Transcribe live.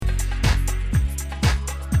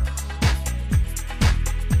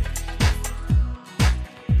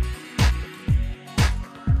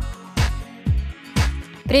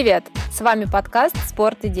Привет! С вами подкаст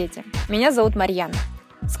 «Спорт и дети». Меня зовут Марьяна.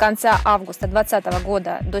 С конца августа 2020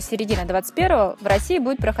 года до середины 2021 в России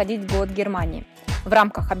будет проходить год Германии. В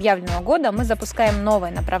рамках объявленного года мы запускаем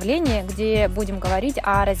новое направление, где будем говорить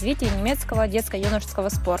о развитии немецкого детско-юношеского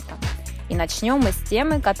спорта. И начнем мы с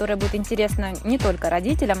темы, которая будет интересна не только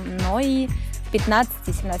родителям, но и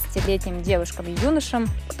 15-17-летним девушкам и юношам,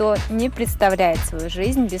 кто не представляет свою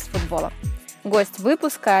жизнь без футбола. Гость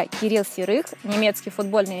выпуска – Кирилл Серых, немецкий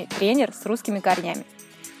футбольный тренер с русскими корнями.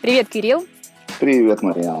 Привет, Кирилл! Привет,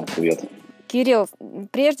 Марьяна, привет! Кирилл,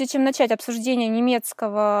 прежде чем начать обсуждение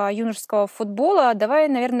немецкого юношеского футбола, давай,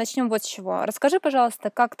 наверное, начнем вот с чего. Расскажи,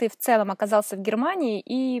 пожалуйста, как ты в целом оказался в Германии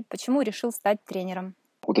и почему решил стать тренером?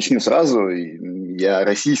 Уточню сразу, я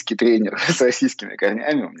российский тренер с российскими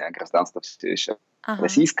корнями, у меня гражданство все еще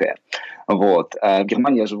российское. Вот. А в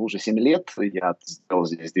Германии я живу уже 7 лет, я сделал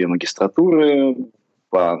здесь 2 магистратуры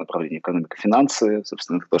по направлению экономика и финансы,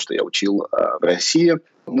 собственно, то, что я учил в России.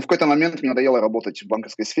 Но в какой-то момент мне надоело работать в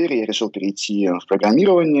банковской сфере, я решил перейти в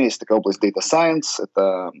программирование. Есть такая область Data Science,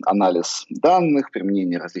 это анализ данных,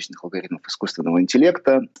 применение различных алгоритмов искусственного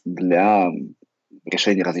интеллекта для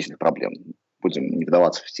решения различных проблем. Будем не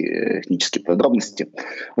вдаваться в технические подробности.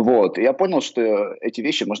 Вот. И я понял, что эти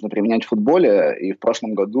вещи можно применять в футболе, и в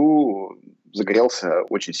прошлом году загорелся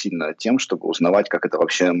очень сильно тем, чтобы узнавать, как это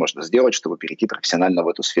вообще можно сделать, чтобы перейти профессионально в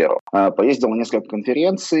эту сферу. Поездил на несколько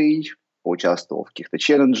конференций, поучаствовал в каких-то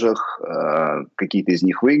челленджах, какие-то из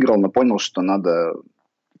них выиграл, но понял, что надо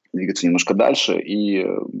двигаться немножко дальше, и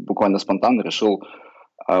буквально спонтанно решил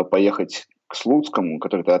поехать к Слуцкому,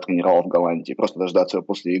 который тогда тренировал в Голландии, просто дождаться его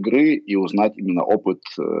после игры и узнать именно опыт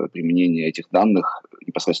применения этих данных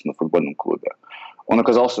непосредственно в футбольном клубе. Он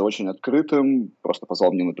оказался очень открытым, просто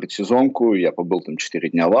позвал меня на предсезонку, я побыл там 4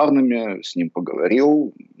 дня в Арнеме, с ним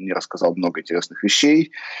поговорил, мне рассказал много интересных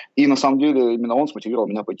вещей, и на самом деле именно он смотивировал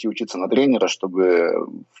меня пойти учиться на тренера, чтобы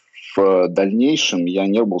в дальнейшем я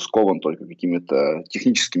не был скован только какими-то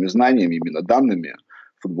техническими знаниями, именно данными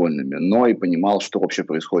футбольными, но и понимал, что вообще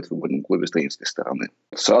происходит в футбольном клубе с тренерской стороны.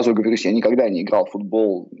 Сразу говорюсь, я никогда не играл в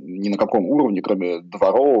футбол ни на каком уровне, кроме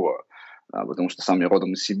дворового, потому что сам я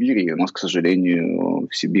родом из Сибири, и у нас, к сожалению,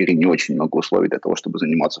 в Сибири не очень много условий для того, чтобы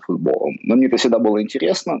заниматься футболом. Но мне это всегда было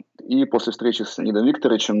интересно, и после встречи с Леонидом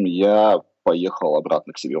Викторовичем я поехал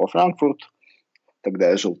обратно к себе во Франкфурт,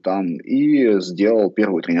 тогда я жил там, и сделал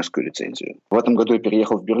первую тренерскую лицензию. В этом году я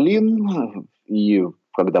переехал в Берлин, и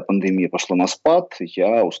когда пандемия пошла на спад,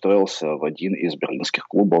 я устроился в один из берлинских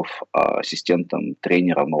клубов ассистентом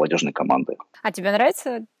тренера молодежной команды. А тебе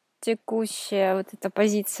нравится текущая вот эта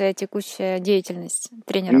позиция, текущая деятельность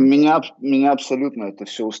тренера? Меня абсолютно это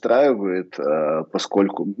все устраивает,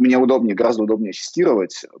 поскольку мне гораздо удобнее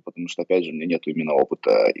ассистировать, потому что, опять же, у меня нет именно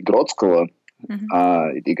опыта игротского,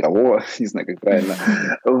 или игрового, не знаю, как правильно.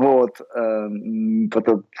 Вот.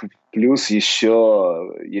 Плюс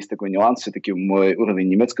еще есть такой нюанс, все-таки мой уровень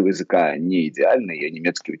немецкого языка не идеальный, я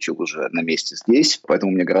немецкий учил уже на месте здесь,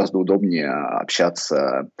 поэтому мне гораздо удобнее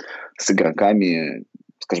общаться с игроками,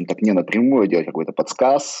 скажем так, не напрямую, делать какой-то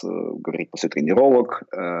подсказ, говорить после тренировок.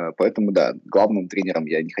 Поэтому, да, главным тренером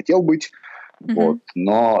я не хотел быть. Вот.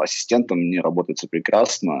 Но ассистентом мне работается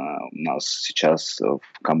прекрасно. У нас сейчас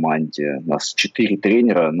в команде 4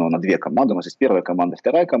 тренера, но на 2 команды. У нас есть первая команда,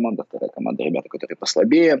 вторая команда. Вторая команда ребята, которые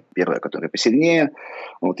послабее, первая, которая посильнее.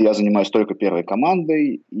 Вот я занимаюсь только первой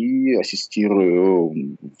командой и ассистирую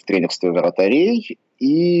в тренерстве вратарей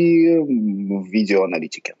и в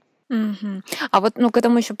видеоаналитике. А вот к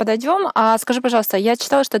этому еще подойдем. А скажи, пожалуйста, я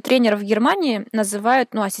читала, что тренеров в Германии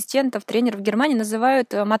называют, ассистентов тренеров в Германии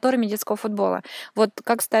называют моторами детского футбола. Вот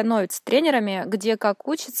как становятся тренерами, где как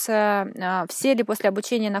учатся, все ли после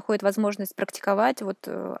обучения находят возможность практиковать? Вот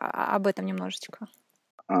об этом немножечко.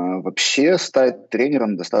 Вообще стать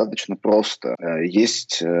тренером достаточно просто.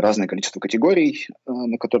 Есть разное количество категорий,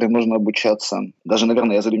 на которые можно обучаться. Даже,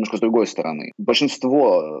 наверное, я зайду немножко с другой стороны.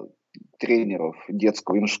 Большинство тренеров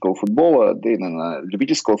детского юношеского футбола, да и, наверное,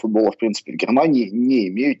 любительского футбола, в принципе, в Германии не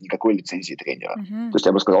имеют никакой лицензии тренера. То есть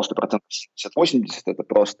я бы сказал, что 70-80% это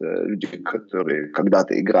просто люди, которые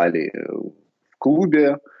когда-то играли в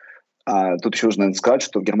клубе. Тут еще нужно сказать,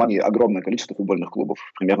 что в Германии огромное количество футбольных клубов,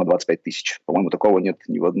 примерно 25 тысяч. По-моему, такого нет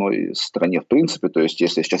ни в одной стране в принципе. То есть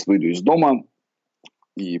если я сейчас выйду из дома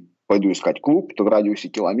и пойду искать клуб, то в радиусе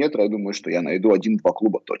километра, я думаю, что я найду 1-2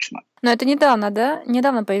 клуба точно. Но это недавно, да?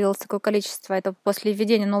 Недавно появилось такое количество, это после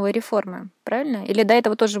введения новой реформы, правильно? Или до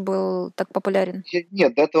этого тоже был так популярен?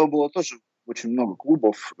 Нет, до этого было тоже очень много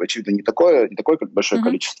клубов. Очевидно, не такое как большое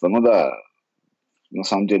количество, но да. На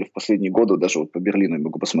самом деле, в последние годы, даже вот по Берлину я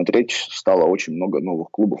могу посмотреть, стало очень много новых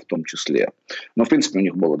клубов в том числе. Но, в принципе, у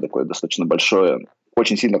них было такое достаточно большое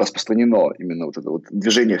очень сильно распространено именно вот это вот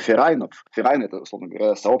движение ферайнов. Ферайн — это, условно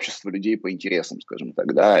говоря, сообщество людей по интересам, скажем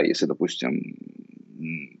так, да. Если, допустим,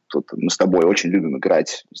 тут мы с тобой очень любим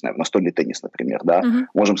играть, не знаю, в настольный теннис, например, да,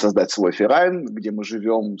 можем создать свой ферайн, где мы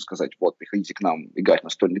живем, сказать, вот, приходите к нам играть в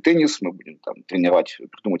настольный теннис, мы будем там тренировать,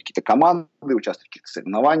 придумать какие-то команды, участвовать в каких-то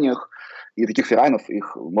соревнованиях. И таких ферайнов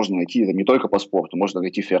их можно найти не только по спорту, можно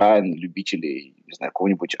найти ферайн любителей, не знаю,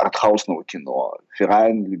 какого-нибудь артхаусного кино,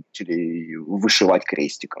 ферайн любителей вышивать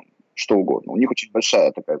крестиком, что угодно. У них очень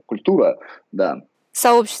большая такая культура, да.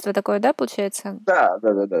 Сообщество такое, да, получается? Да.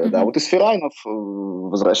 Вот из ферайнов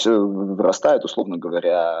вырастают, условно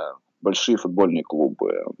говоря, большие футбольные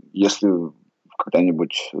клубы. Если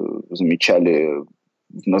когда-нибудь замечали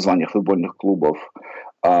в названиях футбольных клубов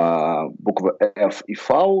буквы F и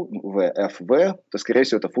V, VFV, то, скорее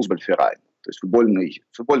всего, это футбольферайн, то есть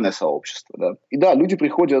футбольное сообщество. Да. И да, люди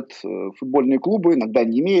приходят в футбольные клубы, иногда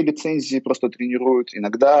не имея лицензии, просто тренируют,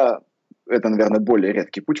 иногда это, наверное, более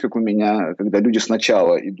редкий путь, как у меня, когда люди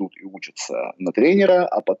сначала идут и учатся на тренера,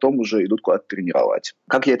 а потом уже идут куда-то тренировать.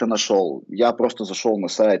 Как я это нашел? Я просто зашел на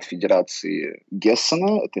сайт Федерации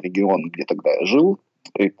Гессена, это регион, где тогда я жил.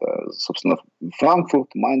 Это, собственно, Франкфурт,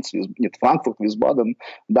 Висбаден,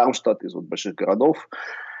 Дармштадт из больших городов.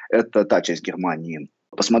 Это та часть Германии.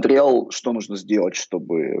 Посмотрел, что нужно сделать,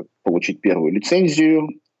 чтобы получить первую лицензию,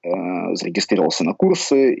 зарегистрировался на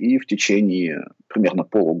курсы, и в течение примерно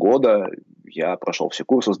полугода я прошел все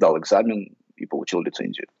курсы, сдал экзамен и получил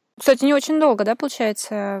лицензию. Кстати, не очень долго, да,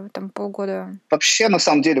 получается, там полгода? Вообще, на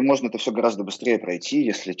самом деле, можно это все гораздо быстрее пройти,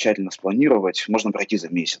 если тщательно спланировать. Можно пройти за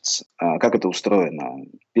месяц. Как это устроено?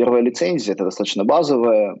 Первая лицензия – это достаточно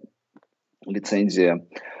базовая лицензия.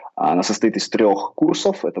 Она состоит из 3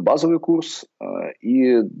 курсов. Это базовый курс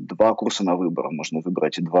и 2 курса на выбор. Можно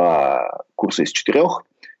выбрать 2 курса из 4.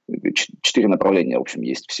 4 направления, в общем,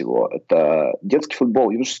 есть всего. Это детский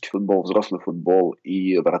футбол, юношеский футбол, взрослый футбол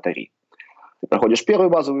и вратари. Ты проходишь первый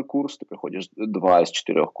базовый курс, ты проходишь 2 из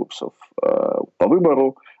 4 курсов по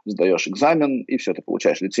выбору, сдаешь экзамен, и все, ты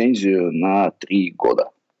получаешь лицензию на 3 года.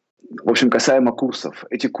 В общем, касаемо курсов.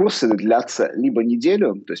 Эти курсы длятся либо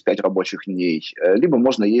неделю, то есть 5 рабочих дней, либо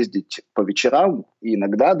можно ездить по вечерам, и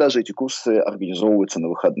иногда даже эти курсы организовываются на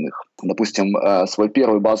выходных. Допустим, свой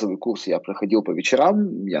первый базовый курс я проходил по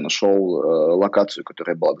вечерам, я нашел локацию,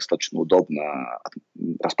 которая была достаточно удобно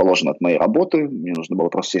расположена от моей работы, мне нужно было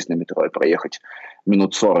просто сесть на метро и проехать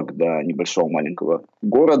минут 40 до небольшого маленького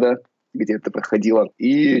города, где это проходило.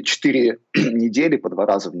 И 4 недели, по 2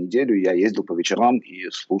 раза в неделю я ездил по вечерам и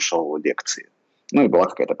слушал лекции. Ну и была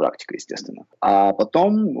какая-то практика, естественно. А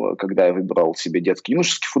потом, когда я выбрал себе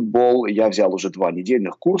детский-юношеский футбол, я взял уже 2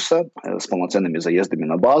 недельных курса с полноценными заездами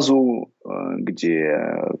на базу,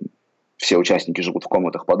 где все участники живут в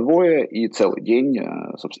комнатах по 2, и целый день,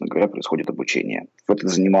 собственно говоря, происходит обучение. Вот это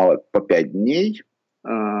занимало по 5 дней,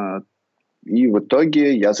 и в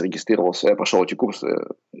итоге я зарегистрировался, я прошел эти курсы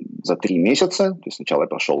за 3 месяца. То есть сначала я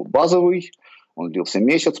прошел базовый, он длился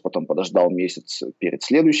месяц, потом подождал месяц перед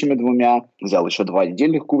следующими 2, взял еще 2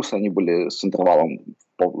 недельных курса, они были с интервалом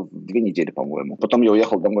 2 недели, по-моему. Потом я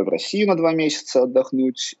уехал домой в Россию на 2 месяца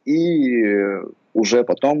отдохнуть, и уже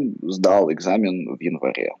потом сдал экзамен в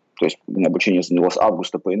январе. То есть у меня обучение занялось с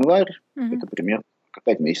августа по январь, это примерно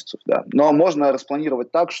 5 месяцев, да. Но можно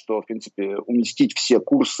распланировать так, что, в принципе, уместить все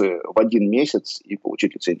курсы в 1 месяц и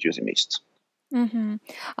получить лицензию за месяц.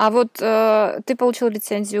 А вот ты получил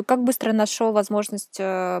лицензию. Как быстро нашел возможность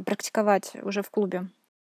практиковать уже в клубе?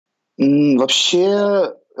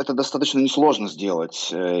 Вообще, это достаточно несложно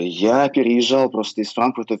сделать. Я переезжал просто из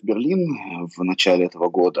Франкфурта в Берлин в начале этого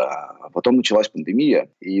года, а потом началась пандемия,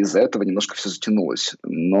 и из-за этого немножко все затянулось.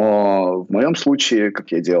 Но в моем случае,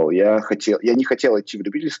 как я делал, я не хотел идти в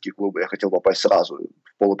любительские клубы, я хотел попасть сразу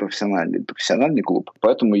в профессиональный клуб.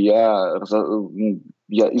 Поэтому я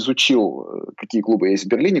изучил, какие клубы есть в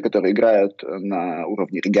Берлине, которые играют на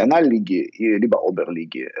уровне регионал-лиги либо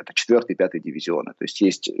обер-лиги. Это 4 и 5 дивизионы. То есть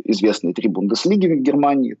есть известные 3 бундеслиги в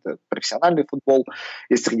Германии, это профессиональный футбол.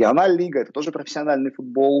 Есть регионал-лига, это тоже профессиональный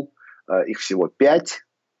футбол. Их всего 5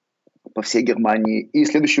 по всей Германии. И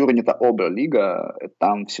следующий уровень – это обер-лига.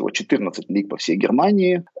 Там всего 14 лиг по всей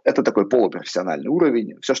Германии. Это такой полупрофессиональный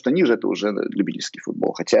уровень. Все, что ниже, это уже любительский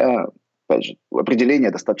футбол. Хотя, опять же,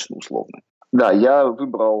 определение достаточно условное. Да, я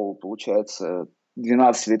выбрал, получается,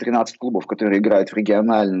 12 или 13 клубов, которые играют в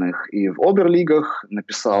региональных и в оберлигах,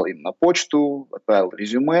 написал им на почту, отправил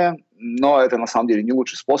резюме, но это на самом деле не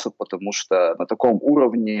лучший способ, потому что на таком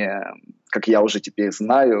уровне, как я уже теперь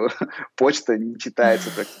знаю, почта не читается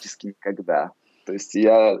практически никогда. То есть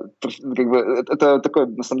это такой,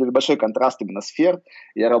 на самом деле, большой контраст именно сфер.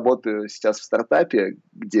 Я работаю сейчас в стартапе,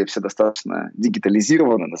 где все достаточно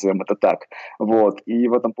дигитализировано, назовем это так. Вот. И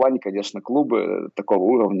в этом плане, конечно, клубы такого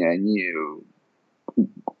уровня, они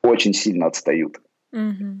очень сильно отстают.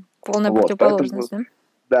 Угу. Полная Вот, противоположность, поэтому,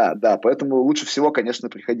 да? да, поэтому лучше всего, конечно,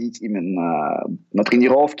 приходить именно на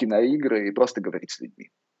тренировки, на игры и просто говорить с людьми.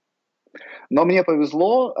 Но мне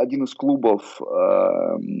повезло, один из клубов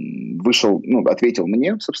ответил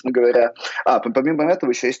мне, собственно говоря. Помимо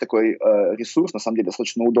этого еще есть такой ресурс, на самом деле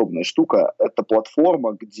достаточно удобная штука. Это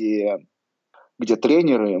платформа, где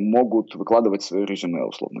тренеры могут выкладывать свое резюме,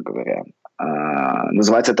 условно говоря.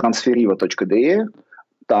 Называется transferivo.de.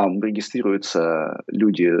 Там регистрируются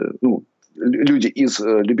люди из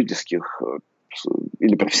любительских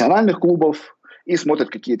или профессиональных клубов, и смотрят,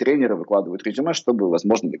 какие тренеры выкладывают резюме, чтобы,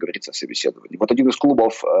 возможно, договориться о собеседовании. Вот один из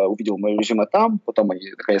клубов увидел мое резюме там, потом они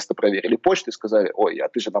наконец-то проверили почту и сказали: ой, а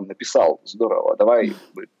ты же нам написал, здорово, давай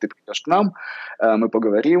ты придешь к нам, мы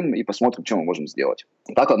поговорим и посмотрим, что мы можем сделать.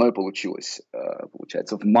 Так оно и получилось.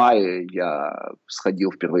 Получается, в мае я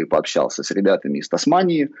сходил впервые, пообщался с ребятами из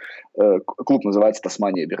Тасмании. Клуб называется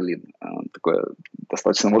 «Тасмания Берлин». Такое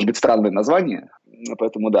достаточно, может быть, странное название,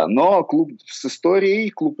 поэтому да. Но клуб с историей,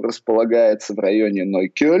 клуб располагается в районе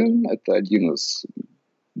Нойкёльн, это один из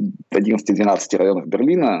 11-12 районов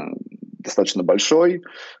Берлина, достаточно большой.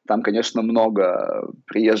 Там, конечно, много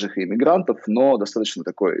приезжих и иммигрантов, но достаточно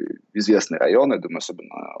такой известный район, я думаю,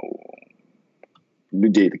 особенно у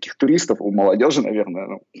людей, таких туристов, у молодежи,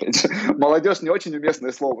 наверное. Молодежь не очень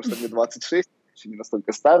уместное слово, что мне 26, еще не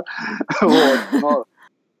настолько стар, но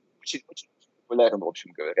очень популярен, в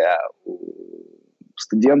общем говоря, у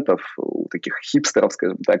студентов, у таких хипстеров,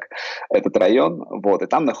 скажем так, этот район. Вот. И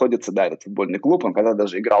там находится, да, этот футбольный клуб. Он когда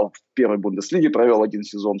даже играл в первой Бундеслиге, провел один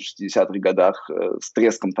сезон в 60-х годах, с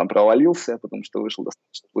треском там провалился, потому что вышел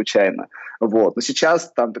достаточно случайно. Вот. Но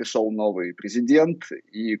сейчас там пришел новый президент,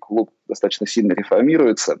 и клуб достаточно сильно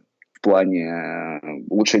реформируется в плане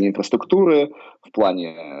улучшения инфраструктуры, в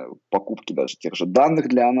плане покупки даже тех же данных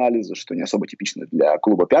для анализа, что не особо типично для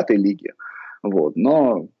клуба пятой лиги. Вот.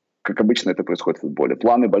 Но, как обычно, это происходит в футболе.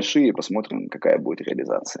 Планы большие, посмотрим, какая будет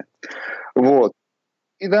реализация. Вот.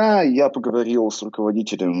 И да, я поговорил с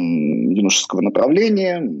руководителем юношеского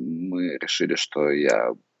направления. Мы решили, что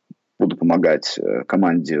я буду помогать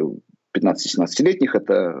команде 15-17-летних.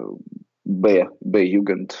 Это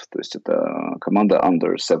B-Jugend, то есть это команда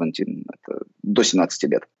under 17, это до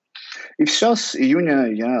 17 лет. И все, с июня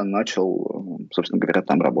я начал, собственно говоря,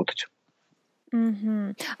 там работать.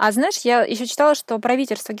 Угу. А знаешь, я еще читала, что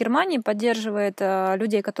правительство Германии поддерживает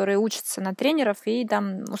людей, которые учатся на тренеров, и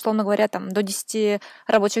там, условно говоря, там до 10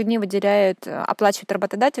 рабочих дней выделяют, оплачивают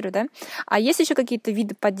работодателю, да? А есть еще какие-то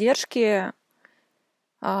виды поддержки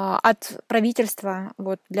от правительства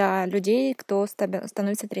вот, для людей, кто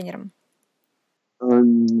становится тренером?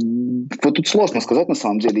 Вот тут сложно сказать, на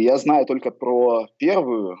самом деле. Я знаю только про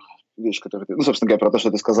первую вещь, которую ты, собственно говоря, про то,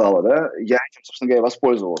 что ты сказала, да, я этим, собственно говоря,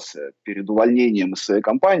 воспользовался перед увольнением из своей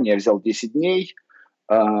компании. Я взял 10 дней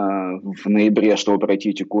в ноябре, чтобы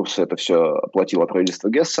пройти эти курсы. Это все оплатило правительство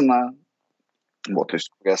Гессена. Вот, то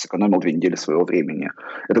есть я сэкономил 2 недели своего времени.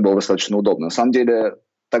 Это было достаточно удобно. На самом деле,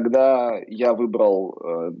 тогда я выбрал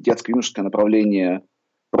детско-юношеское направление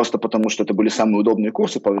просто потому, что это были самые удобные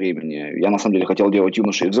курсы по времени. Я, на самом деле, хотел делать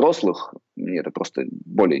юношей и взрослых. Мне это просто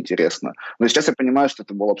более интересно. Но сейчас я понимаю, что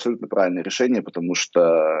это было абсолютно правильное решение, потому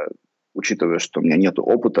что, учитывая, что у меня нет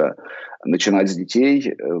опыта, начинать с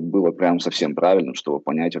детей было прям совсем правильным, чтобы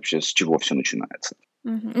понять вообще, с чего все начинается.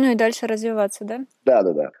 Ну и дальше развиваться, да?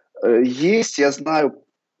 Да. Есть, я знаю,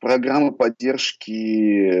 программы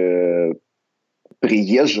поддержки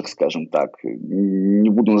приезжих, скажем так. Не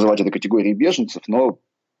буду называть это категорией беженцев, но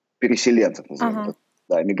переселенцев, назовем это,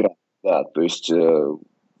 да, мигрантов, да, то есть в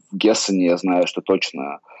Гессене я знаю, что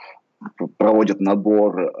точно проводят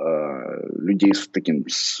набор людей с таким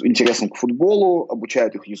с интересом к футболу,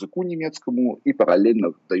 обучают их языку немецкому и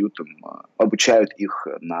параллельно обучают их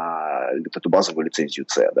на эту базовую лицензию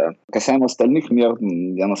С, да. Касаемо остальных мер,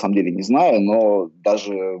 я на самом деле не знаю, но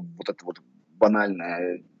даже вот это вот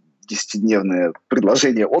банальное 10-дневное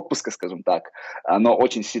предложение отпуска, скажем так, оно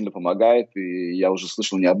очень сильно помогает, и я уже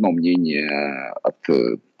слышал не одно мнение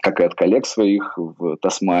как и от коллег своих в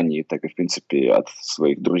Тасмании, так и, в принципе, от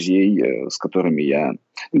своих друзей, с которыми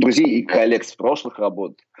друзей и коллег с прошлых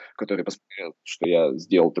работ, которые посмотрели, что я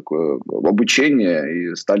сделал такое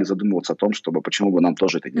обучение и стали задумываться о том, почему бы нам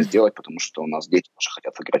тоже это не сделать, потому что у нас дети тоже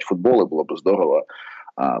хотят играть в футбол, и было бы здорово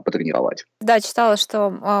потренировать. Да, читала, что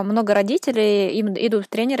много родителей им идут в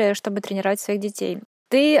тренеры, чтобы тренировать своих детей.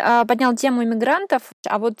 Ты поднял тему иммигрантов,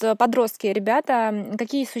 а вот подростки, ребята,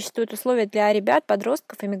 какие существуют условия для ребят,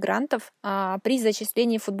 подростков, иммигрантов при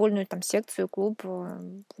зачислении в футбольную секцию, клуб,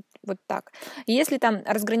 вот так? Если там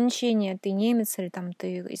разграничение, ты немец или там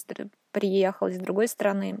ты приехал из другой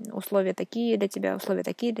страны, условия такие для тебя, условия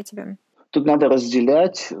такие для тебя? Тут надо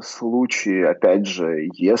разделять случаи, опять же,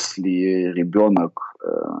 если ребенок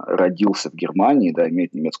родился в Германии, да,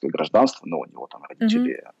 имеет немецкое гражданство, но у него там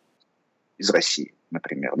родители из России,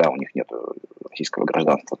 например, да, у них нет российского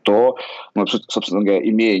гражданства, то, собственно говоря,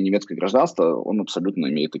 имея немецкое гражданство, он абсолютно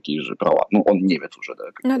имеет такие же права. Ну, он немец уже,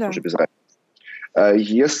 да, уже без разницы.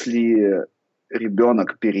 Если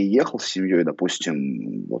ребенок переехал с семьей,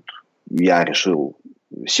 допустим, вот я решил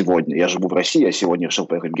сегодня, я живу в России, я сегодня решил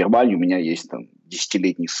поехать в Германию, у меня есть там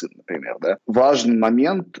 10-летний сын, например, да. Важный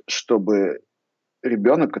момент, чтобы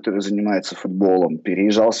ребенок, который занимается футболом,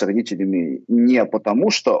 переезжал с родителями не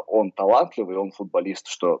потому, что он талантливый, он футболист,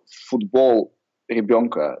 что футбол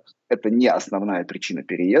ребенка – это не основная причина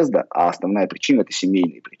переезда, а основная причина – это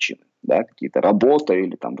семейные причины. Да, какие-то работа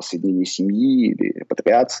или там воссоединение семьи или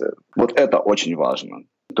репатриация. Вот это очень важно.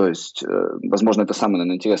 То есть, возможно, это самый,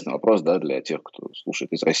 наверное, интересный вопрос, да, для тех, кто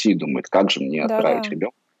слушает из России, думает, как же мне отправить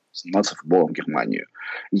ребенка заниматься футболом в Германию.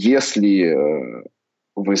 Если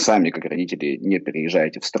вы сами, как родители, не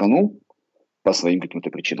переезжаете в страну по своим каким-то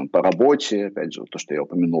причинам, по работе, опять же, то, что я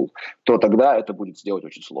упомянул, то тогда это будет сделать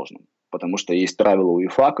очень сложно. Потому что есть правила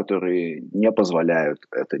УЕФА, которые не позволяют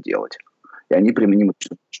это делать. И они применимы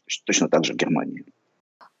точно так же в Германии.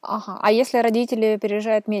 Ага. А если родители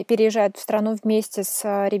переезжают в страну вместе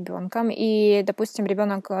с ребенком, и, допустим,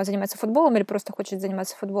 ребенок занимается футболом или просто хочет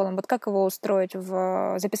заниматься футболом, вот как его устроить,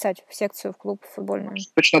 записать в секцию, в клуб футбольную?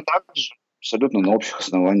 Точно так же, абсолютно на общих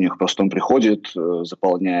основаниях. Просто он приходит,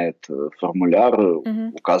 заполняет формуляр,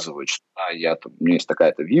 указывает, что у меня есть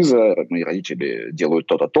такая-то виза, мои родители делают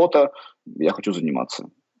то-то, то-то, я хочу заниматься.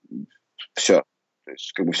 Все. То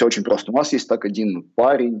есть, все очень просто. У нас есть так один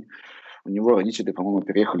парень, у него родители, по-моему,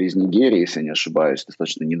 переехали из Нигерии, если я не ошибаюсь,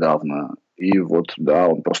 достаточно недавно. И вот, да,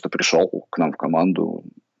 он просто пришел к нам в команду,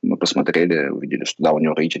 мы посмотрели, увидели, что да, у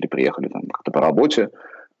него родители приехали там как-то по работе,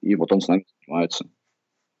 и вот он с нами занимается.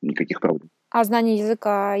 Никаких проблем. А знание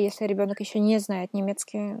языка, если ребенок еще не знает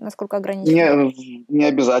немецкий, насколько ограничено? Не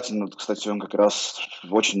обязательно. Кстати, он как раз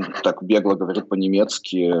очень так бегло говорит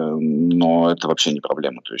по-немецки, но это вообще не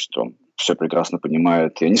проблема. То есть он все прекрасно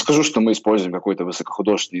понимает. Я не скажу, что мы используем какой-то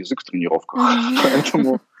высокохудожественный язык в тренировках,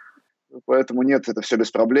 поэтому нет, это все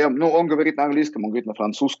без проблем. Ну, он говорит на английском, он говорит на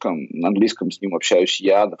французском. На английском с ним общаюсь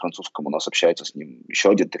я, на французском у нас общается с ним еще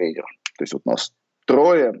один тренер. То есть вот у нас 3,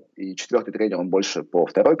 и 4-й тренер, он больше по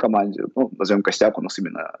второй команде. Ну, назовем костяк, у нас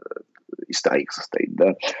именно из 3 состоит,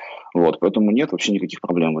 да. Вот, поэтому нет, вообще никаких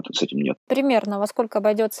проблем с этим нет. Примерно во сколько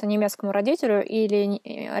обойдется немецкому родителю или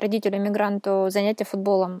родителю-мигранту занятие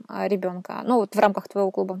футболом ребенка? Ну, вот в рамках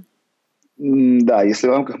твоего клуба. Да, если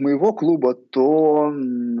в рамках моего клуба, то,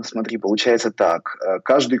 смотри, получается так.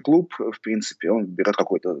 Каждый клуб, в принципе, он берет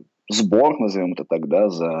какой-то сбор, назовем это так, да,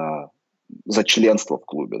 за членство в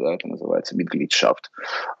клубе, да, это называется Mitgliedschaft.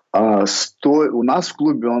 У нас в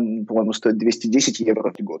клубе он, по-моему, стоит 210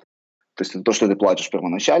 евро в год. То есть это то, что ты платишь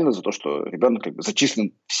первоначально за то, что ребенок как бы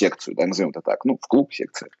зачислен в секцию, да, назовем это так, ну, в клуб,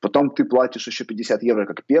 секция. Потом ты платишь еще 50 евро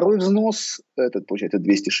как первый взнос, это получается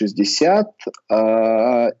 260,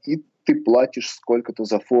 и ты платишь сколько-то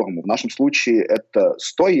за форму. В нашем случае это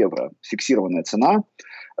 100 евро, фиксированная цена.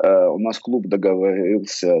 У нас клуб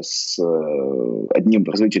договорился с одним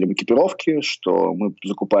производителем экипировки, что мы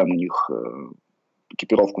закупаем у них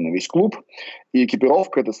экипировку на весь клуб. И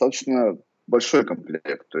экипировка достаточно большой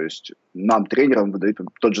комплект. То есть нам, тренерам, выдают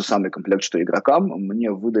тот же самый комплект, что игрокам. Мне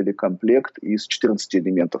выдали комплект из 14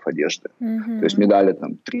 элементов одежды. То есть мне дали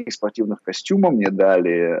там 3 спортивных костюма, мне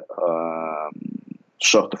дали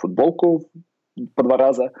шорты, футболку по 2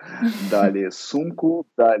 раза, дали сумку,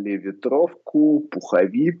 дали ветровку,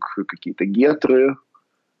 пуховик, какие-то гетры.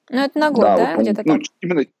 Ну, это на год, да? Вот, где-то так?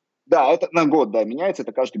 Да, это на год, да, меняется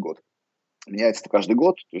это каждый год.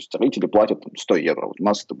 То есть родители платят 100 евро. Вот у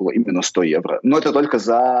нас это было именно 100 евро. Но это только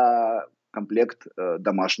за комплект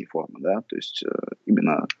домашней формы, да, то есть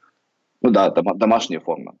именно, домашняя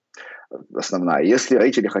форма основная. Если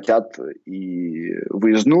родители хотят и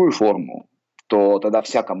выездную форму, то тогда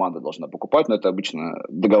вся команда должна покупать, но это обычно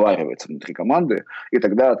договаривается внутри команды, и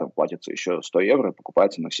тогда там платится еще 100 евро,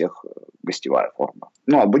 покупается на всех гостевая форма.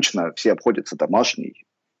 Ну, обычно все обходятся домашней,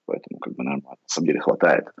 поэтому, наверное, на самом деле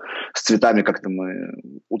хватает. С цветами как-то мы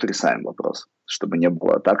утрясаем вопрос. чтобы не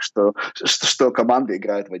было так, что команды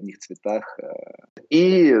играют в одних цветах.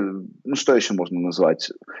 И, что еще можно назвать?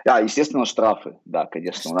 Естественно, штрафы. Да,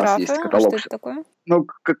 конечно, у нас есть Штрафы? каталог. Что это такое?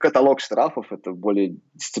 Каталог штрафов – это более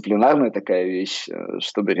дисциплинарная такая вещь,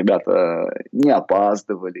 чтобы ребята не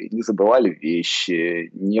опаздывали, не забывали вещи,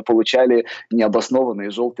 не получали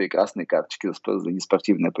необоснованные желтые и красные карточки за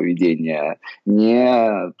неспортивное поведение,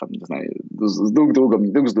 не знаю, друг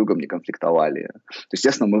с другом не конфликтовали.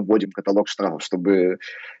 Естественно, мы вводим каталог штрафов, чтобы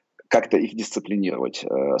как-то их дисциплинировать.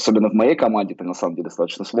 Особенно в моей команде это на самом деле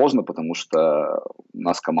достаточно сложно, потому что у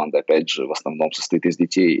нас команда, опять же, в основном состоит из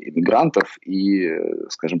детей иммигрантов и,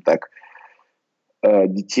 скажем так,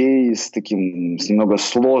 детей с немного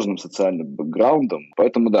сложным социальным бэкграундом.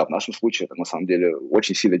 Поэтому, да, в нашем случае это на самом деле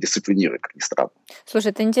очень сильно дисциплинирует, как ни странно.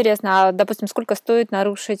 Слушай, это интересно. А, допустим, сколько стоит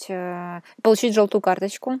получить желтую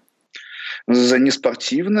карточку? За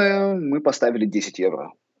неспортивное мы поставили 10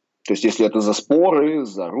 евро. То есть, если это за споры,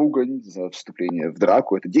 за ругань, за вступление в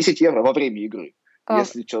драку, это 10 евро во время игры.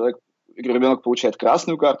 Если ребенок получает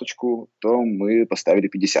красную карточку, то мы поставили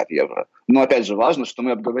 50 евро. Но, опять же, важно, что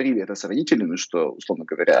мы обговорили это с родителями, что, условно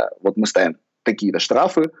говоря, вот мы ставим такие-то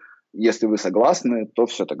штрафы, если вы согласны, то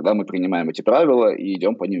все, тогда мы принимаем эти правила и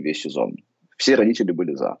идем по ним весь сезон. Все родители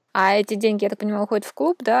были за. А эти деньги, я так понимаю, уходят в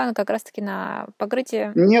клуб, да, как раз-таки на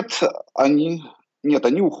покрытие? Нет,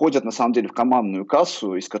 они уходят, на самом деле, в командную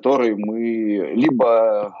кассу, из которой мы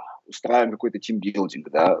либо устраиваем какой-то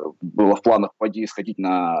тимбилдинг, да. Было в планах сходить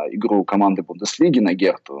на игру команды Бундеслиги, на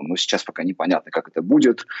Герту, но сейчас пока непонятно, как это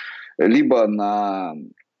будет. Либо на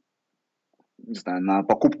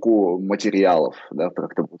покупку материалов, да,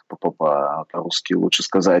 как-то по-русски лучше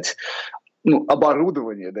сказать.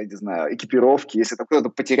 Оборудование, да, не знаю, экипировки. Если там кто-то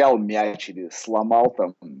потерял мяч или сломал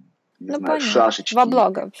там, шашечки. Во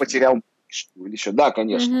благо. Потерял или еще. Да,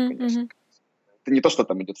 конечно, конечно. Это не то, что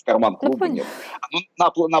там идет в карман клуба, нет.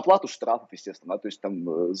 На оплату штрафов, естественно, то есть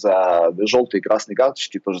там за желтые и красные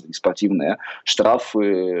карточки, тоже неспортивные,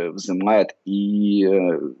 штрафы взимает и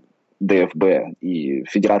ДФБ, и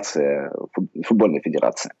футбольная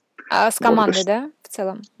федерация. А с командой, да, в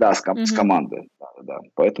целом? Да, с командой, да.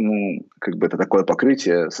 Поэтому это такое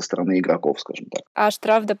покрытие со стороны игроков, скажем так. А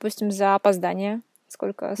штраф, допустим, за опоздание?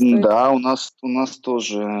 Сколько стоит? Да, у нас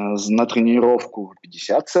тоже на тренировку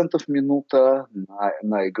 50 центов минута,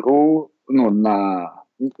 на игру, на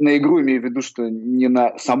игру имею в виду, что не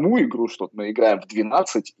на саму игру, что мы играем в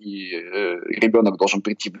 12, и ребенок должен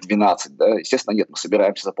прийти в 12, да, естественно, нет, мы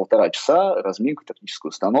собираемся за 1,5 часа, разминка,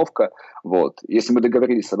 техническая установка, вот. Если мы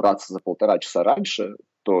договорились собраться за 1,5 часа раньше,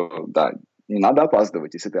 то, да, не надо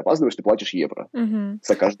опаздывать. Если ты опаздываешь, ты платишь евро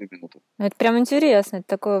за каждую минуту. Это прям интересно. Это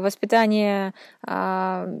такое воспитание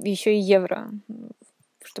еще и евро,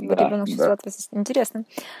 чтобы ребенок чувствовал ответственность. Интересно.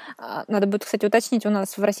 Надо будет, кстати, уточнить у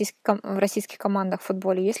нас в российских командах в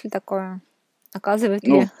футболе. Есть ли такое? Оказывают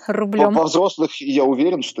ли рублем? По взрослых я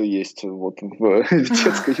уверен, что есть. Вот в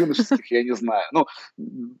детско-юношеских я не знаю.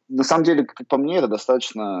 На самом деле, как по мне, это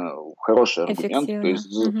достаточно хороший аргумент. То есть,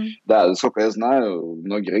 да, насколько я знаю,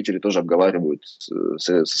 многие родители тоже обговаривают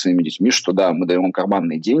со своими детьми, что да, мы даем им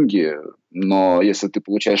карманные деньги, но если ты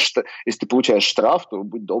получаешь штраф, то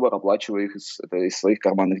будь добр, оплачивай их из своих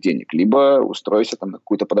карманных денег. Либо устройся там на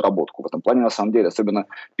какую-то подработку. В этом плане, на самом деле, особенно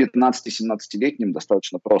 15-17-летним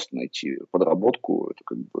достаточно просто найти подработку. Это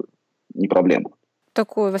не проблема.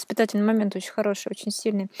 Такой воспитательный момент очень хороший, очень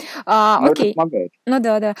сильный. Окей. Это помогает.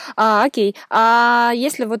 Да. Окей. А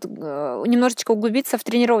если немножечко углубиться в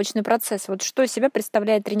тренировочный процесс, что из себя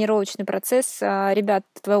представляет тренировочный процесс ребят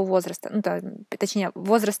твоего возраста, точнее,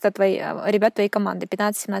 возраста ребят твоей команды,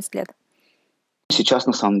 15-17 лет? Сейчас,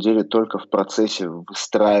 на самом деле, только в процессе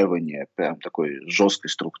выстраивания прям такой жесткой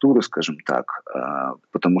структуры, скажем так,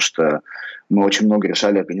 потому что мы очень много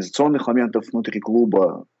решали организационных моментов внутри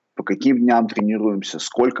клуба, по каким дням тренируемся,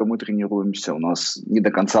 сколько мы тренируемся. У нас не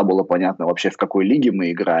до конца было понятно вообще, в какой лиге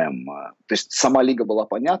мы играем. То есть сама лига была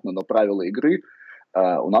понятна, но правила игры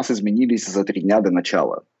у нас изменились за 3 дня до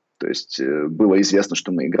начала. То есть было известно,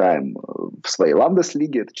 что мы играем в своей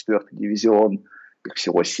Ландеслиге, это 4-й дивизион, их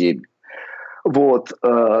всего 7.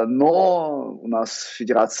 Но у нас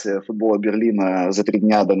Федерация футбола Берлина за 3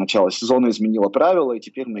 дня до начала сезона изменила правила, и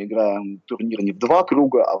теперь мы играем турнир не в 2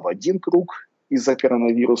 круга, а в 1 круг из-за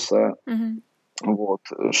коронавируса.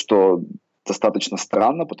 Что достаточно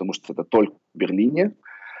странно, потому что это только в Берлине.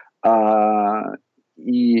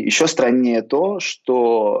 И еще страннее то,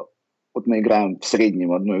 что мы играем в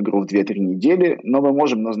среднем одну игру в 2-3 недели, но мы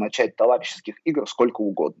можем назначать товарищеских игр сколько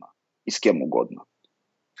угодно и с кем угодно.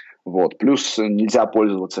 Плюс нельзя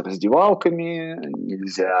пользоваться раздевалками,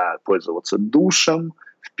 нельзя пользоваться душем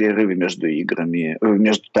в перерыве между играми,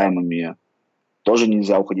 между таймами. тоже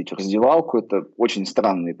нельзя уходить в раздевалку. Это очень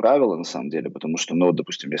странные правила, на самом деле, потому что,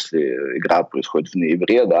 допустим, если игра происходит в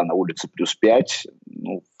ноябре, да, на улице +5,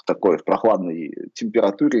 в прохладной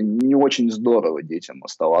температуре не очень здорово детям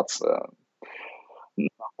оставаться на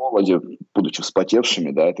холоде, будучи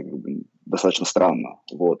вспотевшими, да, это достаточно странно,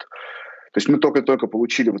 вот. То есть мы только-только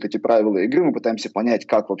получили вот эти правила игры, мы пытаемся понять,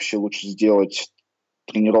 как вообще лучше сделать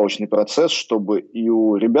тренировочный процесс, чтобы и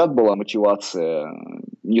у ребят была мотивация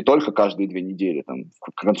не только каждые 2 недели,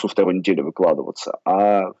 к концу 2-й недели выкладываться,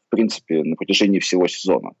 а, в принципе, на протяжении всего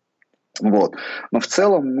сезона. Вот. Но в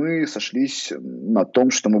целом мы сошлись на том,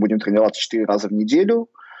 что мы будем тренироваться 4 раза в неделю.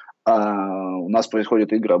 У нас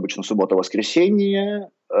происходят игры обычно суббота-воскресенье,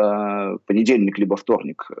 понедельник либо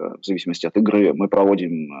вторник, в зависимости от игры, мы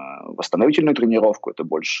проводим восстановительную тренировку, это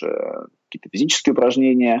больше какие-то физические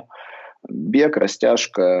упражнения, бег,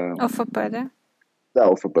 растяжка. ОФП, да? Да,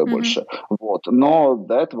 ОФП больше. Вот. Но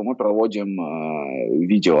до этого мы проводим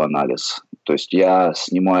видеоанализ. То есть я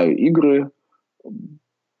снимаю игры,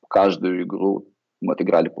 каждую игру мы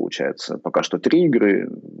отыграли, получается, пока что 3 игры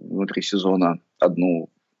внутри сезона. Одну,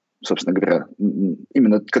 собственно говоря,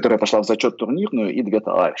 именно которая пошла в зачет турнирную, и 2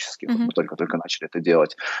 товарищеских. Мы только начали это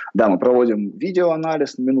делать. Да, мы проводим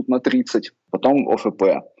видеоанализ минут на 30, потом ОФП.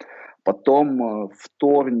 Потом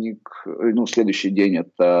вторник, следующий день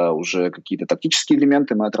это уже какие-то тактические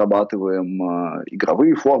элементы мы отрабатываем,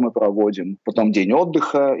 игровые формы проводим. Потом день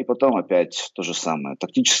отдыха, и потом опять то же самое.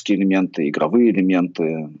 Тактические элементы, игровые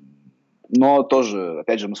элементы. Но тоже,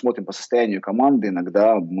 опять же, мы смотрим по состоянию команды.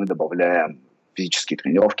 Иногда мы добавляем физические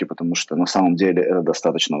тренировки, потому что на самом деле это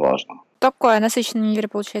достаточно важно. Такое насыщенная неделя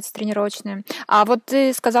получается тренировочная. А вот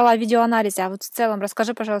ты сказала о видеоанализе, а вот в целом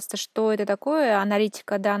расскажи, пожалуйста, что это такое,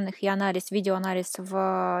 аналитика данных и анализ, видеоанализ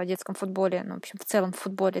в детском футболе, в общем, в целом в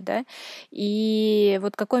футболе, да? И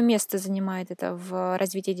вот какое место занимает это в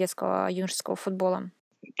развитии детского юношеского футбола?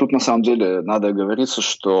 Тут на самом деле надо оговориться,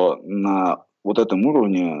 что на вот этом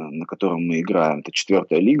уровне, на котором мы играем, это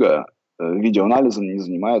 4-я лига, видеоанализом не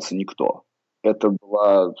занимается никто. Это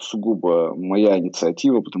была сугубо моя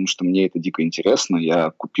инициатива, потому что мне это дико интересно.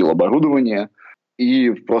 Я купил оборудование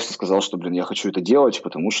и просто сказал, что, я хочу это делать,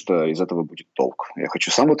 потому что из этого будет толк. Я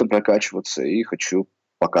хочу сам в этом прокачиваться и хочу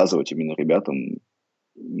показывать именно ребятам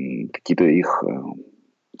какие-то их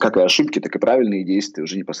как и ошибки, так и правильные действия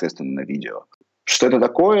уже непосредственно на видео. Что это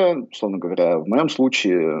такое? Условно говоря, в моем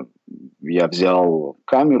случае я взял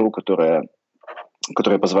камеру, которая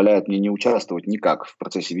позволяет мне не участвовать никак в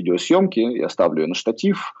процессе видеосъемки. Я ставлю ее на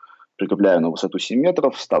штатив, прикрепляю на высоту 7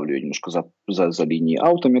 метров, ставлю ее немножко за линией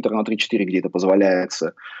аута, метра на 3-4, где это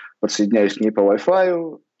позволяется, подсоединяюсь к ней по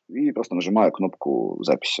Wi-Fi и просто нажимаю кнопку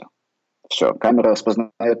записи. Все, камера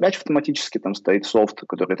распознает мяч автоматически, там стоит софт,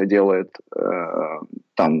 который это делает.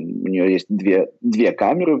 Там у нее есть две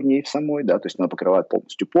камеры в ней самой, да, то есть она покрывает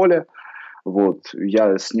полностью поле. Вот,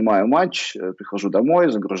 я снимаю матч, прихожу домой,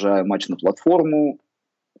 загружаю матч на платформу,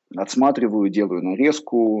 отсматриваю, делаю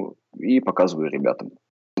нарезку и показываю ребятам.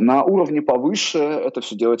 На уровне повыше это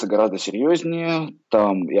все делается гораздо серьезнее,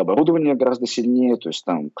 там и оборудование гораздо сильнее, то есть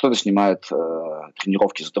там кто-то снимает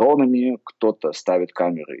тренировки с дронами, кто-то ставит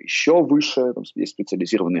камеры еще выше, там есть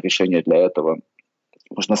специализированные решения для этого.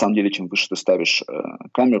 Потому что на самом деле, чем выше ты ставишь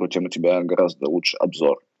камеру, тем у тебя гораздо лучше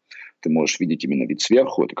обзор. Ты можешь видеть именно вид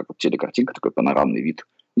сверху, это как телекартинка, такой панорамный вид.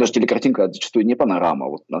 Даже телекартинка зачастую не панорама,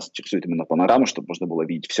 вот нас интересует именно панорама, чтобы можно было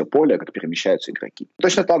видеть все поле, как перемещаются игроки.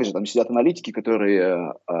 Точно так же там сидят аналитики,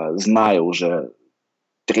 которые, зная уже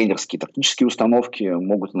тренерские, тактические установки,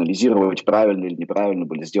 могут анализировать, правильно или неправильно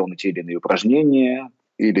были сделаны те или иные упражнения,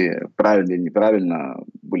 или правильно или неправильно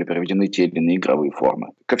были проведены те или иные игровые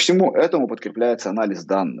формы. Ко всему этому подкрепляется анализ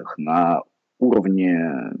данных на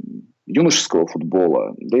уровне юношеского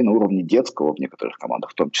футбола, да и на уровне детского в некоторых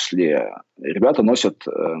командах в том числе. Ребята носят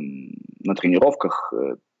на тренировках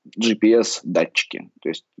GPS-датчики. То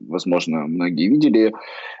есть, возможно, многие видели,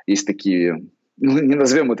 есть такие, не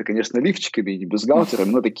назовем это, конечно, лифчиками, не бюстгальтерами,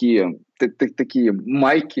 но такие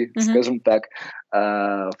майки, скажем так,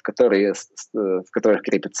 в которых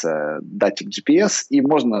крепится датчик GPS, и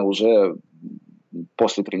можно уже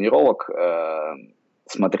после тренировок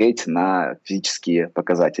смотреть на физические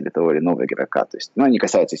показатели того или иного игрока. То есть, они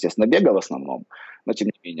касаются, естественно, бега в основном, но, тем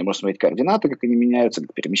не менее, можно смотреть координаты, как они меняются,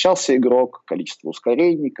 как перемещался игрок, количество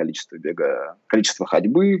ускорений, количество бега, количество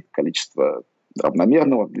ходьбы, количество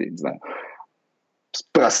равномерного, не знаю,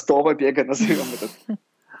 простого бега, назовем это.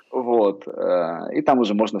 Вот. И там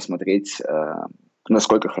уже можно смотреть,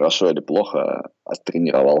 насколько хорошо или плохо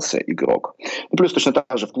оттренировался игрок. Плюс точно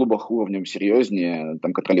так же в клубах уровнем серьезнее,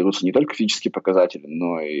 там контролируются не только физические показатели,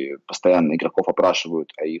 но и постоянно игроков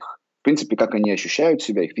опрашивают о их в принципе, как они ощущают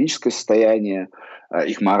себя, их физическое состояние,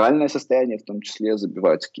 их моральное состояние, в том числе,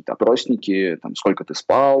 забиваются какие-то опросники, там, сколько ты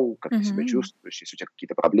спал, как ты себя чувствуешь, если у тебя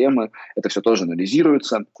какие-то проблемы. Это все тоже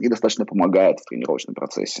анализируется и достаточно помогает в тренировочном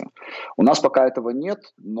процессе. У нас пока этого нет,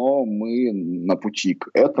 но мы на пути к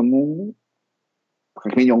этому,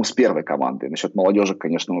 как минимум с первой командой. Насчет молодежи,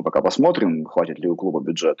 конечно, мы пока посмотрим, хватит ли у клуба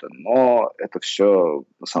бюджета, но это все,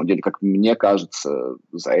 на самом деле, как мне кажется,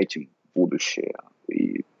 за этим будущее.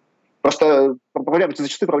 И просто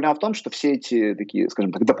зачастую проблема в том, что все эти такие,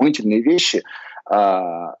 скажем так, дополнительные вещи,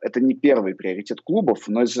 это не первый приоритет клубов,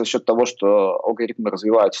 но за счет того, что алгоритмы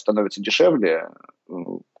развиваются, становятся дешевле,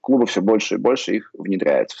 клубы все больше и больше их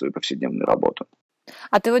внедряют в свою повседневную работу.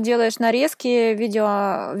 А ты вот делаешь нарезки,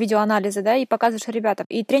 видеоанализы, да, и показываешь ребятам.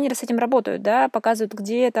 И тренеры с этим работают, да, показывают,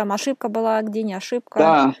 где там ошибка была, где не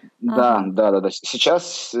ошибка. Да.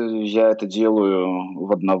 Сейчас я это делаю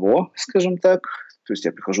в одного, скажем так. То есть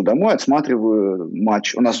я прихожу домой, отсматриваю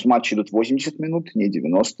матч. У нас матчи идут 80 минут, не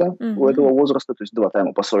 90 у этого возраста. То есть 2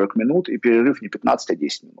 тайма по 40 минут и перерыв не 15, а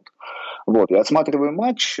 10 минут. Вот, я отсматриваю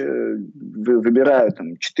матч, выбираю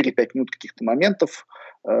там 4-5 минут каких-то моментов,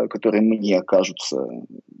 которые мне кажутся...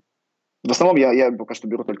 В основном я пока что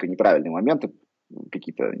беру только неправильные моменты,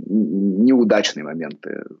 какие-то неудачные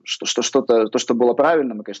моменты. То, что было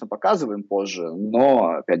правильно, мы, конечно, показываем позже,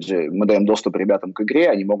 но, опять же, мы даем доступ ребятам к игре,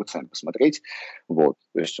 они могут сами посмотреть. Вот.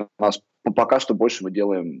 То есть у нас пока что больше мы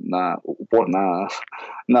делаем упор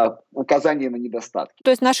на указание на недостатки.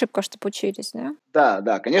 То есть на ошибках, чтобы учились, да?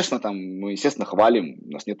 Да, конечно, там мы, естественно, хвалим.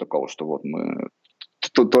 У нас нет такого, что вот мы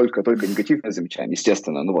только негативное замечаем,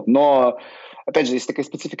 естественно. Но, опять же, есть такая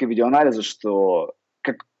специфика видеоанализа, что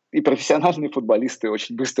как и профессиональные футболисты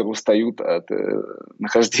очень быстро устают от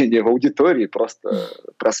нахождения в аудитории, просто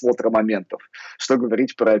просмотра моментов. Что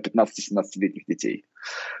говорить про 15-17-летних детей.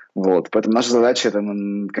 Вот. Поэтому наша задача это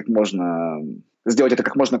сделать это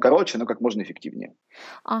как можно короче, но как можно эффективнее.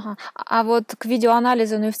 Ага. А вот к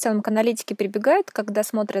видеоанализу, и в целом к аналитике прибегают, когда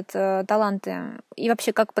смотрят таланты? И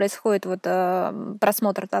вообще, как происходит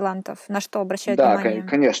просмотр талантов? На что обращают внимание? Да,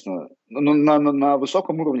 конечно. На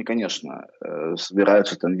высоком уровне, конечно.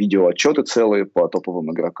 Собираются там видеоотчеты целые по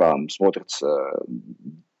топовым игрокам, смотрятся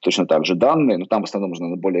точно так же данные, но там в основном уже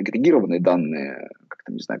более агрегированные данные,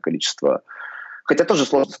 как-то, не знаю, количество... Хотя тоже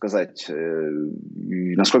сложно сказать.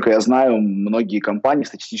 Насколько я знаю, многие компании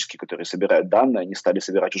статистические, которые собирают данные, они стали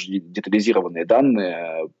собирать уже детализированные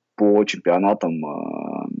данные по чемпионатам,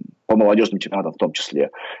 по молодежным чемпионатам в том числе.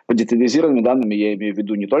 По детализированными данными я имею в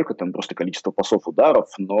виду не только там просто количество пасов, ударов,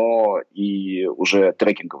 но и уже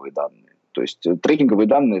трекинговые данные. То есть трекинговые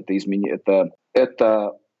данные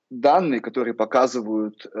это данные, которые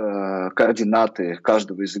показывают координаты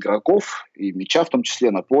каждого из игроков и мяча, в том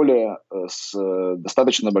числе на поле, с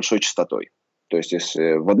достаточно большой частотой. То есть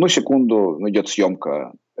если в 1 секунду идет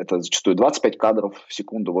съемка, это зачастую 25 кадров в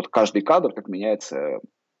секунду. Вот каждый кадр, как меняется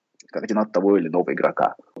координат того или иного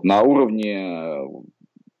игрока. На уровне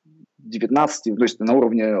 19, то есть на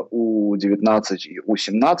уровне U19 и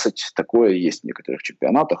U17 такое есть в некоторых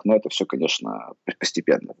чемпионатах, но это все, конечно,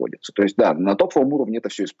 постепенно вводится. То есть, да, на топовом уровне это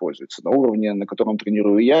все используется. На уровне, на котором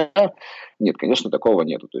тренирую я, нет, конечно, такого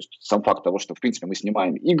нету. То есть сам факт того, что, в принципе, мы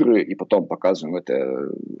снимаем игры и потом показываем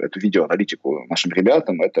эту видеоаналитику нашим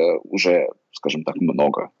ребятам, это уже, скажем так,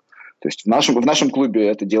 много. То есть в нашем клубе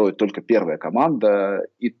это делает только первая команда,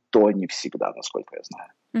 и то не всегда, насколько я знаю.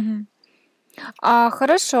 Угу.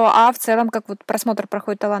 Хорошо, а в целом, как вот просмотр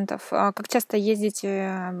проходит талантов, как часто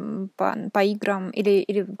ездите по играм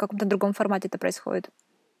или в каком-то другом формате это происходит?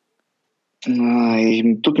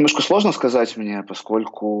 И тут немножко сложно сказать мне,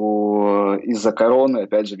 поскольку из-за короны,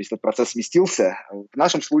 опять же, весь этот процесс сместился. В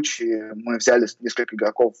нашем случае мы взяли несколько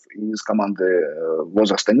игроков из команды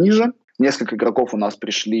возраста ниже. Несколько игроков у нас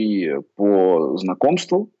пришли по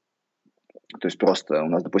знакомству. То есть просто у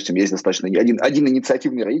нас, допустим, есть достаточно один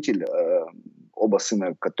инициативный родитель, оба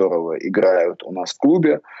сына которого играют у нас в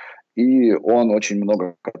клубе, и он очень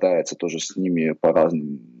много катается тоже с ними по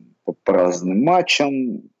разным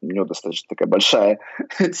матчам. У него достаточно такая большая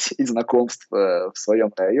сеть знакомств в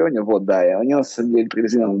своем районе. Вот, да, и они, на самом деле,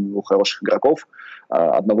 привезли нам 2 хороших игроков.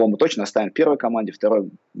 Одного мы точно оставим в первой команде,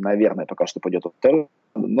 второй, наверное, пока что пойдет во вторую,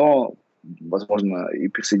 но возможно, и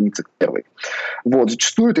присоединиться к первой. Вот,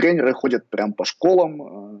 зачастую тренеры ходят прям по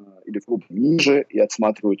школам или в клуб ниже и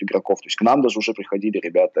отсматривают игроков. То есть к нам даже уже приходили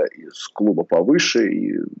ребята из клуба повыше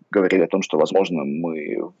и говорили о том, что, возможно,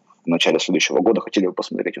 мы в начале следующего года хотели бы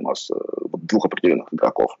посмотреть у нас 2 определенных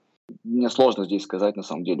игроков. Мне сложно здесь сказать, на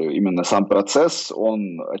самом деле, именно сам процесс,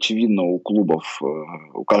 он, очевидно, у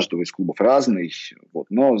каждого из клубов разный, вот.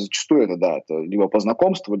 Но зачастую это либо по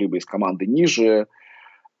знакомству, либо из команды ниже.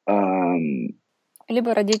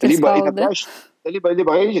 Либо родитель скаут, да? Либо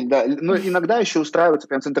родитель, да. Но иногда еще устраиваются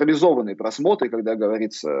прям централизованные просмотры, когда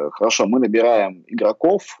говорится, хорошо, мы набираем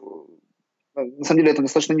игроков. На самом деле это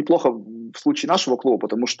достаточно неплохо в случае нашего клуба,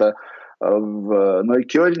 потому что в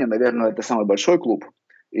Нойкёльне, наверное, это самый большой клуб,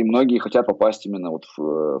 и многие хотят попасть именно вот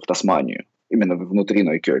в Тасманию, именно внутри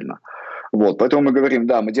Нойкёльна. Вот, поэтому мы говорим,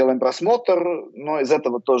 да, мы делаем просмотр, но из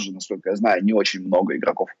этого тоже, насколько я знаю, не очень много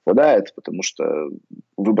игроков попадает, потому что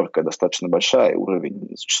выборка достаточно большая, и уровень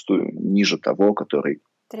зачастую ниже того, который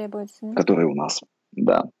у нас,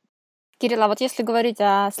 да. Кирилл, а вот если говорить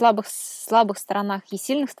о слабых сторонах и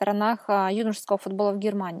сильных сторонах юношеского футбола в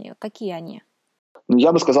Германии, какие они?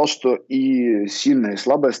 Я бы сказал, что и сильная, и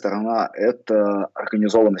слабая сторона – это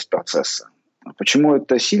организованность процесса. Почему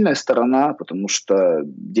это сильная сторона? Потому что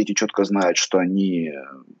дети четко знают, что они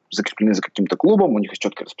закреплены за каким-то клубом, у них есть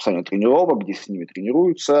четкое расписание тренировок, где с ними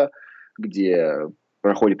тренируются, где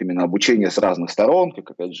проходит именно обучение с разных сторон,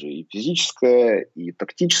 как, опять же, и физическое, и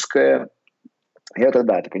тактическое. И это,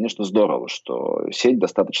 да, это, конечно, здорово, что сеть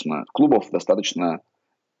клубов достаточно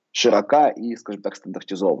широка и, скажем так,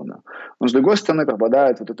 стандартизована. Но, с другой стороны,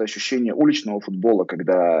 пропадает вот это ощущение уличного футбола,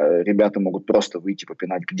 когда ребята могут просто выйти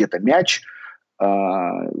попинать где-то мяч,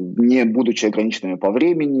 не будучи ограниченными по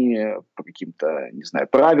времени, по каким-то, не знаю,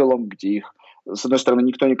 правилам, где их, с одной стороны,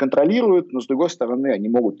 никто не контролирует, но, с другой стороны, они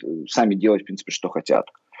могут сами делать, в принципе, что хотят.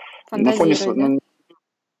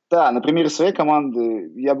 Да, на примере своей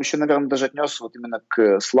команды я бы еще, наверное, даже отнес вот именно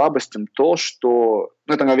к слабостям то, что,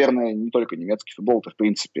 это, наверное, не только немецкий футбол, это, в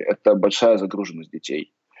принципе, это большая загруженность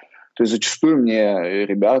детей. То есть зачастую мне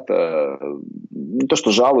ребята не то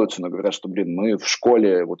что жалуются, но говорят, что, мы в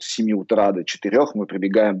школе вот с 7 утра до 4 мы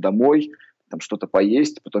прибегаем домой, там что-то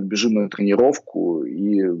поесть, потом бежим на тренировку,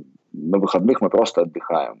 и на выходных мы просто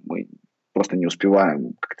отдыхаем. Мы просто не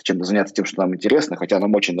успеваем как-то чем-то заняться тем, что нам интересно, хотя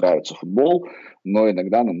нам очень нравится футбол, но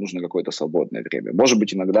иногда нам нужно какое-то свободное время. Может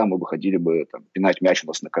быть, иногда мы бы ходили пинать мяч у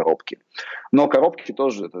нас на коробке. Но коробки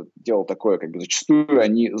тоже это дело такое, зачастую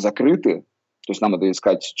они закрыты, то есть нам надо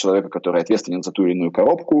искать человека, который ответственен за ту или иную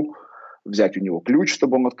коробку, взять у него ключ,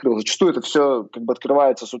 чтобы он открыл. Зачастую это все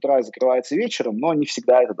открывается с утра и закрывается вечером, но не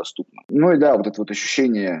всегда это доступно. Ну и да, вот это вот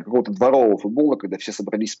ощущение какого-то дворового футбола, когда все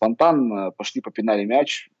собрались спонтанно, пошли попинали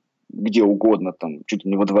мяч, где угодно, там, чуть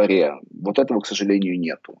ли не во дворе. Вот этого, к сожалению,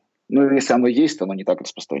 нету. Ну, если оно есть, то оно не так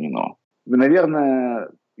распространено. И, наверное,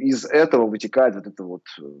 из этого вытекает вот эта вот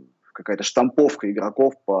какая-то штамповка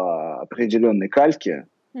игроков по определенной кальке,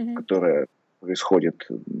 которая происходит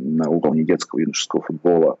на уровне детского и юношеского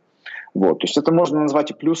футбола. Вот. То есть это можно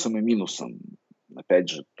назвать и плюсом, и минусом. Опять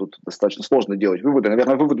же, тут достаточно сложно делать выводы.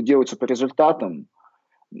 Наверное, выводы делаются по результатам.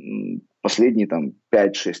 Последние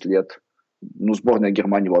 5-6 лет сборная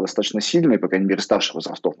Германии была достаточно сильной, по крайней мере, старших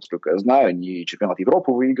возрастов, насколько я знаю. Они чемпионат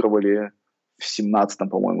Европы выигрывали в 17-м,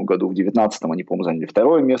 по-моему, году, в 19-м они, по-моему, заняли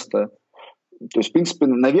 2-е место. То есть, в принципе,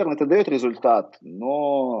 наверное, это дает результат,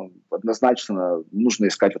 но однозначно нужно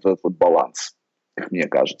искать вот этот вот баланс, как мне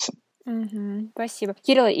кажется. Спасибо.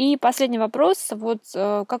 Кирилл, и последний вопрос. Вот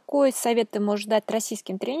какой совет ты можешь дать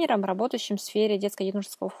российским тренерам, работающим в сфере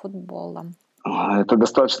детско-юношеского футбола? Это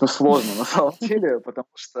достаточно сложно, на самом деле, потому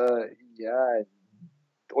что я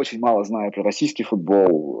очень мало знаю про российский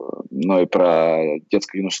футбол, но и про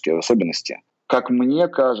детско-юношеские особенности. Как мне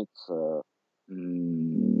кажется,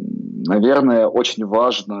 наверное, очень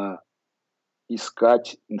важно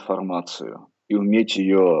искать информацию и уметь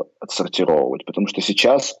ее отсортировать, потому что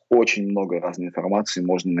сейчас очень много разной информации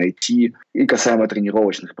можно найти и касаемо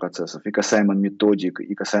тренировочных процессов, и касаемо методик,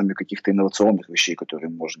 и касаемо каких-то инновационных вещей, которые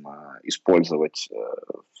можно использовать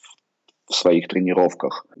в своих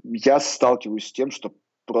тренировках. Я сталкиваюсь с тем, что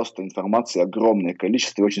просто информации огромное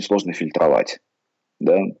количество и очень сложно фильтровать.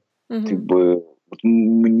 Да?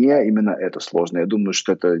 Мне именно это сложно. Я думаю,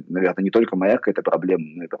 что это, наверное, не только моя какая-то проблема,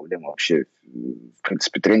 но и проблема вообще, в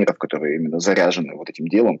принципе, тренеров, которые именно заряжены вот этим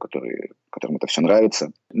делом, которым это все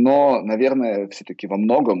нравится. Но, наверное, все-таки во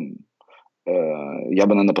многом я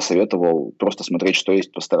бы, наверное, посоветовал просто смотреть, что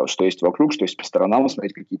есть вокруг, что есть по сторонам,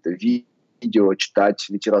 смотреть какие-то видео, читать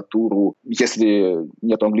литературу. Если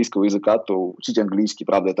нет английского языка, то учить английский,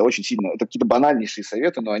 правда, это очень сильно, это какие-то банальнейшие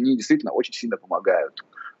советы, но они действительно очень сильно помогают.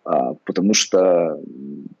 Потому что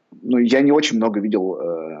я не очень много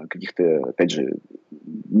видел каких-то, опять же,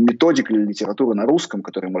 методик или литературы на русском,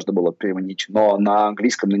 которые можно было применить, но на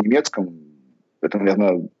английском, на немецком это,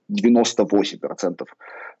 наверное, 98%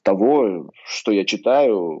 того, что я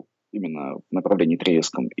читаю, именно в направлении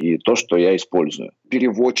тренерском, и то, что я использую.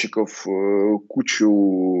 Переводчиков, кучу,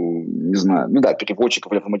 не знаю,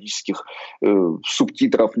 переводчиков автоматических,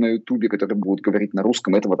 субтитров на Ютубе, которые будут говорить на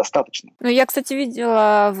русском, этого достаточно. Я, кстати,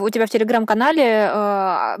 видела у тебя в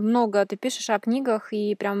Телеграм-канале много ты пишешь о книгах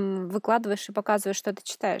и прям выкладываешь и показываешь, что ты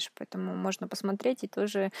читаешь, поэтому можно посмотреть и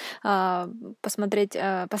тоже последовать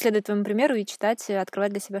твоему примеру и читать,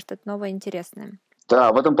 открывать для себя что-то новое, интересное.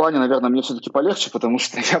 Да, в этом плане, наверное, мне все-таки полегче, потому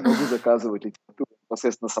что я могу заказывать литературу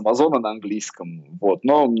непосредственно с Амазона на английском,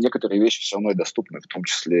 но некоторые вещи все равно и доступны, в том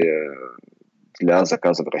числе для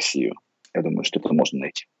заказа в Россию. Я думаю, что это можно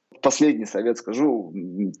найти. Последний совет скажу.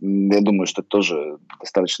 Я думаю, что это тоже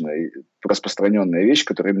достаточно распространенная вещь,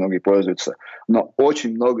 которой многие пользуются, но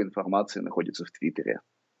очень много информации находится в Твиттере.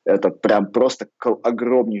 Это прям просто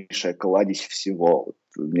огромнейшая кладезь всего.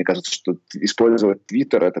 Мне кажется, что использовать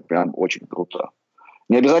Твиттер – это прям очень круто.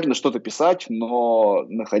 Не обязательно что-то писать, но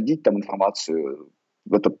находить там информацию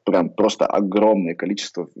 – это прям просто огромное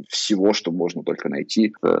количество всего, что можно только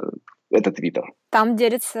найти. Это Твиттер. Там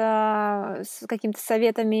делится с какими-то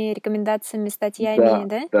советами, рекомендациями, статьями,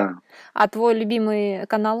 да? Да. А твой любимый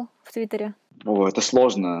канал в Твиттере? Это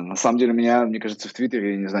сложно. На самом деле, мне кажется, в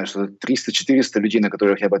Твиттере, не знаю, что 300-400 людей, на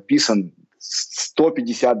которых я подписан,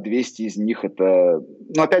 150-200 из них это...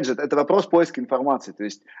 опять же, это вопрос поиска информации. То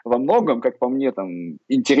есть во многом, как по мне, там,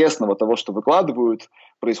 интересного того, что выкладывают,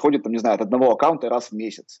 происходит, там, не знаю, от одного аккаунта раз в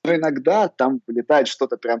месяц. Но иногда там вылетает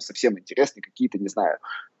что-то прям совсем интересное, какие-то, не знаю,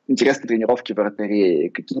 интересные тренировки вратарей,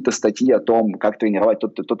 какие-то статьи о том, как тренировать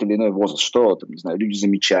тот или иной возраст, что, там, не знаю, люди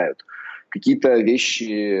замечают. Какие-то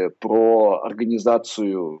вещи про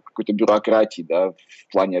организацию какой-то бюрократии, да,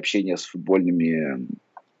 в плане общения с футбольными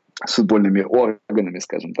органами,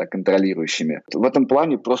 скажем так, контролирующими. В этом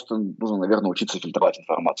плане просто нужно, наверное, учиться фильтровать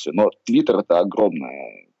информацию. Но Твиттер – это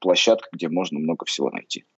огромная площадка, где можно много всего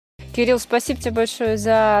найти. Кирилл, спасибо тебе большое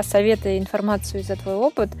за советы, информацию, за твой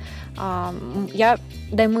опыт.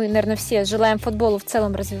 Мы, наверное, все желаем футболу в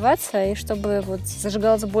целом развиваться, и чтобы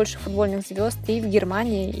зажигалось больше футбольных звезд и в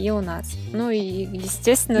Германии, и у нас. И,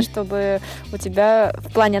 естественно, чтобы у тебя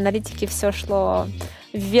в плане аналитики все шло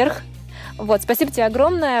вверх. Спасибо тебе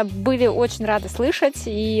огромное. Были очень рады слышать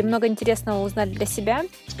и много интересного узнали для себя.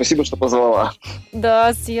 Спасибо, что позвала.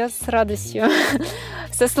 Да, я с радостью.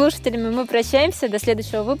 Со слушателями мы прощаемся. До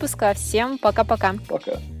следующего выпуска. Всем пока-пока.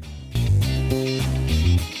 Пока.